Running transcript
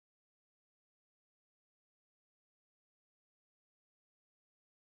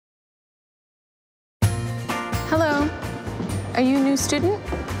Are you a new student?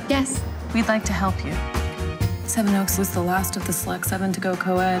 Yes. We'd like to help you. Seven Oaks was the last of the Select Seven to go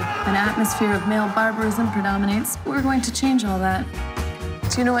co-ed. An atmosphere of male barbarism predominates. We're going to change all that.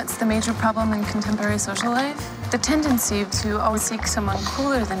 Do you know what's the major problem in contemporary social life? The tendency to always seek someone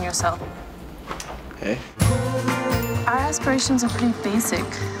cooler than yourself. Hey? Our aspirations are pretty basic.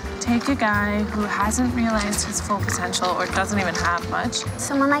 Take a guy who hasn't realized his full potential or doesn't even have much.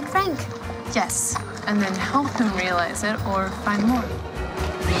 Someone like Frank. Yes, and then help him realize it or find more.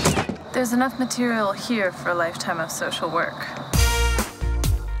 There's enough material here for a lifetime of social work.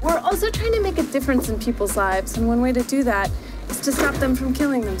 We're also trying to make a difference in people's lives, and one way to do that is to stop them from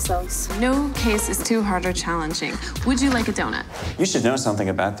killing themselves. No case is too hard or challenging. Would you like a donut? You should know something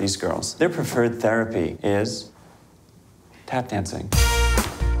about these girls. Their preferred therapy is tap dancing.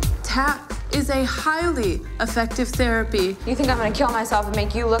 Tap is a highly effective therapy. You think I'm gonna kill myself and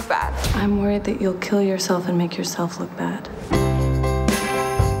make you look bad? I'm worried that you'll kill yourself and make yourself look bad.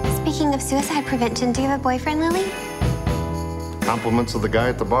 Speaking of suicide prevention, do you have a boyfriend, Lily? Compliments of the guy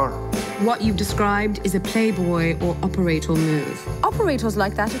at the bar. What you've described is a playboy or operator move. Operators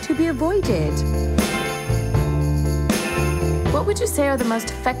like that are to be avoided. What would you say are the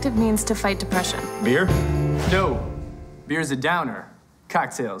most effective means to fight depression? Beer? No. Beer's a downer.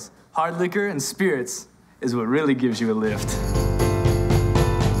 Cocktails, hard liquor, and spirits is what really gives you a lift.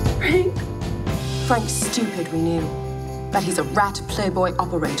 Frank? Frank's stupid, we knew. But he's a rat playboy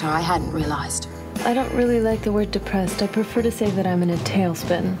operator I hadn't realized. I don't really like the word depressed. I prefer to say that I'm in a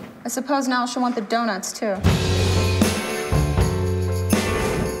tailspin. I suppose now she'll want the donuts, too.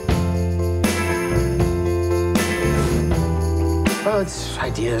 Well, its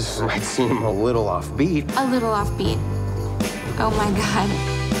ideas might seem a little offbeat. A little offbeat. Oh my God.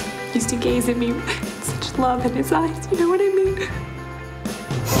 He used to gaze at me with such love in his eyes, you know what I mean?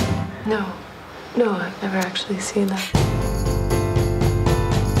 No, I've never actually seen that.